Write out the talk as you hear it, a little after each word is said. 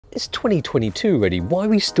It's 2022 already. Why are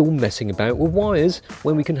we still messing about with wires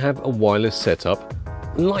when we can have a wireless setup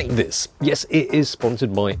like this? Yes, it is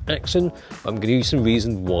sponsored by Accsoon. I'm going to give you some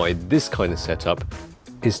reasons why this kind of setup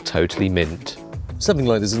is totally mint. Something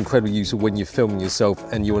like this is incredibly useful when you're filming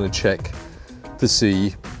yourself and you want to check to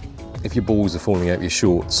see if your balls are falling out your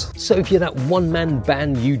shorts. So if you're that one-man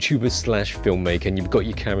band YouTuber slash filmmaker and you've got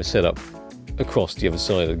your camera set up across the other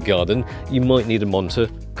side of the garden, you might need a monitor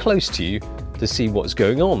close to you to see what's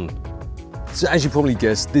going on. So as you probably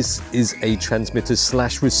guessed, this is a transmitter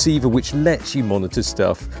slash receiver which lets you monitor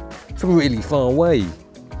stuff from really far away.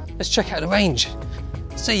 Let's check out the range.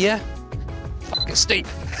 See ya. Fucking steep.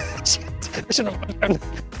 I should have done.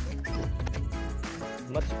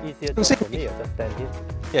 Much easier job for me, I'll just stand here.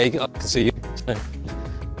 Yeah, I can see you.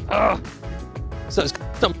 So it's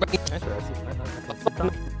some range.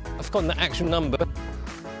 I've gotten the actual number.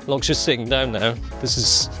 Log's just sitting down now. This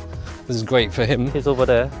is great for him. He's over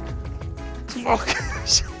there.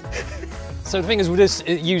 So the thing is with this,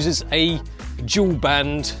 it uses a dual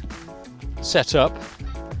band setup.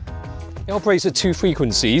 It operates at 2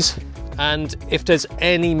 frequencies, and if there's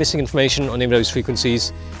any missing information on any of those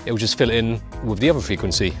frequencies, it will just fill it in with the other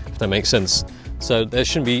frequency, if that makes sense. So there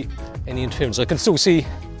shouldn't be any interference. I can still see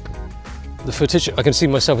the footage. I can see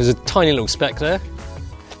myself as a tiny little speck there.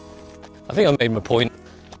 I think I made my point.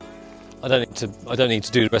 I don't need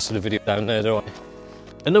to do the rest of the video down there, do I?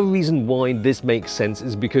 Another reason why this makes sense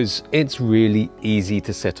is because it's really easy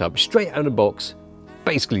to set up. Straight out of the box,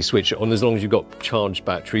 basically switch it on. As long as you've got charged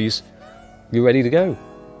batteries, you're ready to go.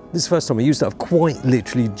 This is the first time I used it. I've quite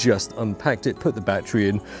literally just unpacked it, put the battery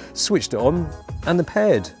in, switched it on, and they're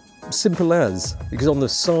paired. Simple as. Because on the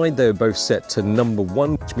side they're both set to number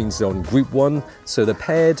 1, which means they're on group 1, so they're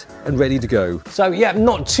paired and ready to go. So yeah,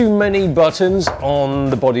 not too many buttons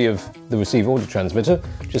on the body of the receiver or the transmitter,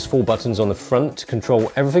 just 4 buttons on the front to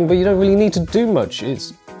control everything, but you don't really need to do much.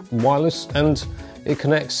 It's wireless and it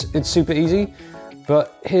connects, it's super easy.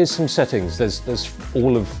 But here's some settings. There's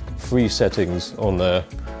all of 3 settings on there.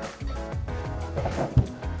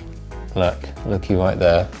 Looky right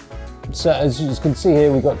there. So as you can see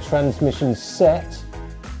here, we've got transmission set,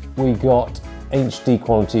 we got HD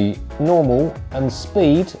quality normal, and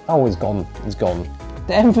speed, oh, it's gone.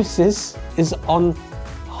 The emphasis is on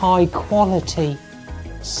high quality.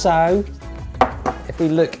 So if we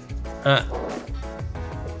look at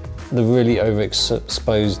the really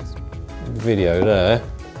overexposed video there,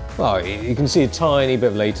 well, you can see a tiny bit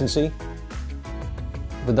of latency,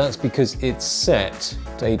 but that's because it's set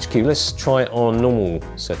to HQ. Let's try it on normal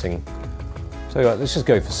setting. So let's just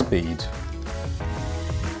go for speed.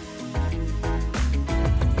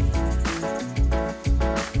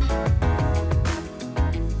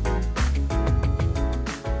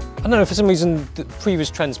 I don't know, for some reason the previous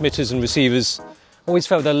transmitters and receivers always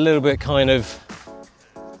felt they're a little bit geeky,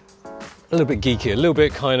 a little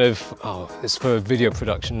bit kind of, oh, it's for video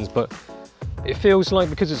productions, but it feels like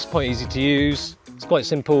because it's quite easy to use, it's quite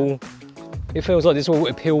simple, it feels like this will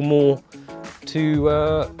appeal more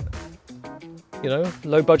to you know,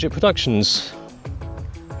 low budget productions.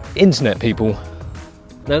 Internet people.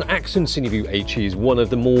 Now, Accsoon CineView HE is one of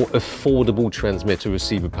the more affordable transmitter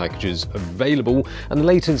receiver packages available, and the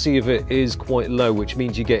latency of it is quite low, which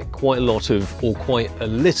means you get quite a lot of, or quite a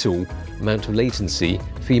little amount of latency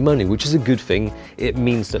for your money, which is a good thing. It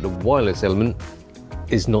means that the wireless element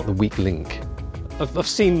is not the weak link. I've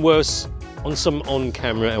seen worse on some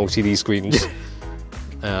on-camera LCD screens.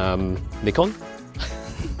 Nikon?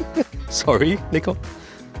 Sorry, Nikon.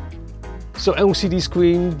 So LCD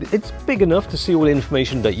screen, it's big enough to see all the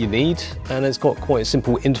information that you need, and it's got quite a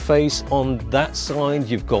simple interface. On that side,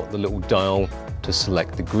 you've got the little dial to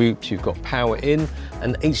select the groups, you've got power in,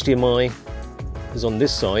 and HDMI is on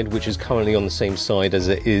this side, which is currently on the same side as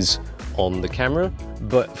it is on the camera.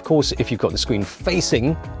 But of course, if you've got the screen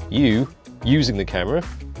facing you, using the camera,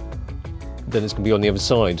 then it's going to be on the other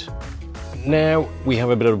side. Now, we have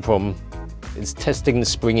a bit of a problem. It's testing the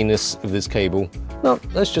springiness of this cable. No,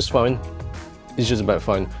 that's just fine. It's just about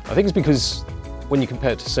fine. I think it's because when you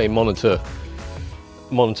compare it to, say, monitor's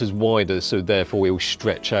wider, so therefore it will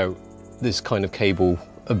stretch out this kind of cable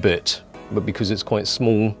a bit. But because it's quite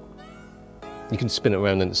small, you can spin it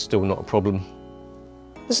around and it's still not a problem.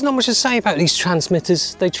 There's not much to say about these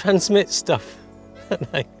transmitters. They transmit stuff.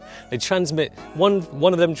 They transmit,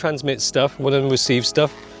 one of them transmits stuff, one of them receives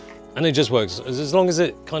stuff. And it just works. As long as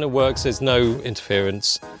it kind of works, there's no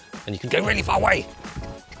interference, and you can go really far away.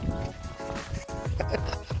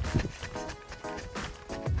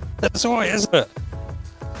 That's all right, isn't it?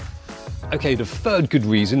 Okay, the third good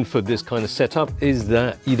reason for this kind of setup is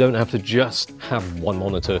that you don't have to just have one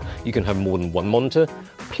monitor. You can have more than one monitor,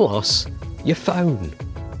 plus your phone.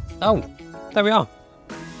 Oh, there we are.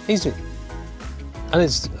 Easy. And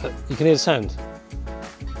it's you can hear the sound.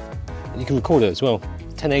 And you can record it as well.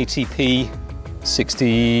 1080p,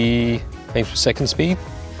 60 frames per second speed.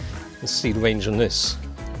 Let's see the range on this.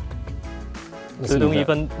 So you don't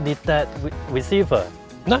even need that receiver.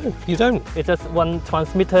 No, you don't. It's just one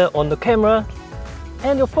transmitter on the camera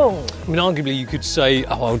and your phone. I mean, arguably you could say,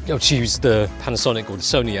 oh, I'll choose the Panasonic or the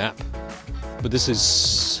Sony app, but this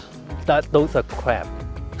is... Those are crap.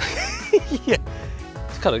 Yeah,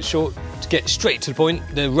 it's kind of short. To get straight to the point,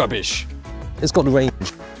 they're rubbish. It's got the range.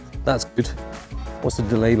 That's good. What's the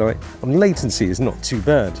delay like? Latency is not too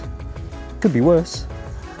bad. Could be worse.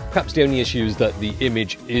 Perhaps the only issue is that the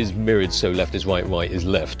image is mirrored, so left is right, right is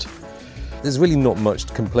left. There's really not much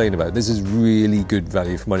to complain about. This is really good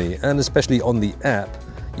value for money, and especially on the app,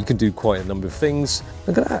 you can do quite a number of things.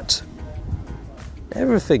 Look at that.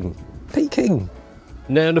 Everything. Peaking.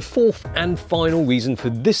 Now, the fourth and final reason for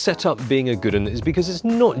this setup being a good one is because it's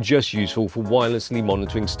not just useful for wirelessly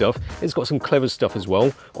monitoring stuff, it's got some clever stuff as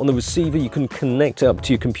well. On the receiver, you can connect it up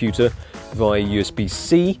to your computer via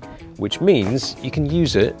USB-C, which means you can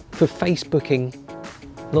use it for Facebooking.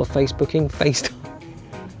 Not Facebooking, FaceTime.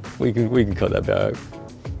 We can cut that bit out.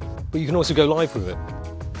 But you can also go live with it.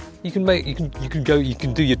 You can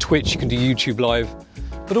do your Twitch, you can do YouTube live,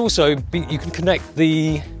 but also you can connect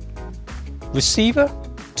the receiver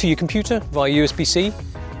to your computer via USB-C,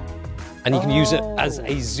 and you can use it as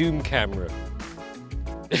a zoom camera.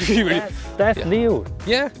 That's new.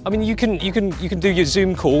 Yeah, I mean you can do your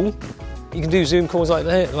Zoom call. You can do Zoom calls like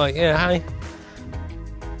that, like yeah, hi,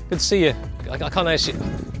 good to see you. I can't actually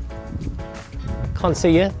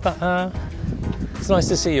see you, but it's nice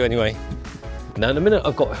to see you anyway. Now in a minute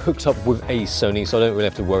I've got hooked up with a Sony, so I don't really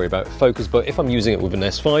have to worry about focus, but if I'm using it with an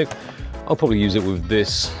S5, I'll probably use it with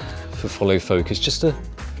this for follow focus, just to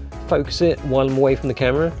focus it while I'm away from the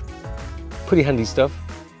camera. Pretty handy stuff.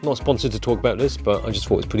 Not sponsored to talk about this, but I just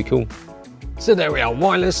thought it was pretty cool. So there we are,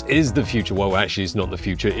 wireless is the future. Well, actually it's not the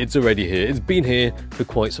future, it's already here. It's been here for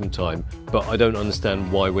quite some time, but I don't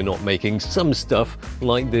understand why we're not making some stuff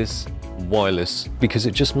like this wireless, because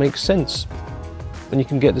it just makes sense. And you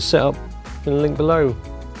can get the setup in the link below.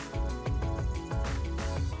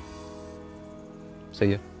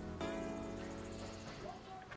 See ya.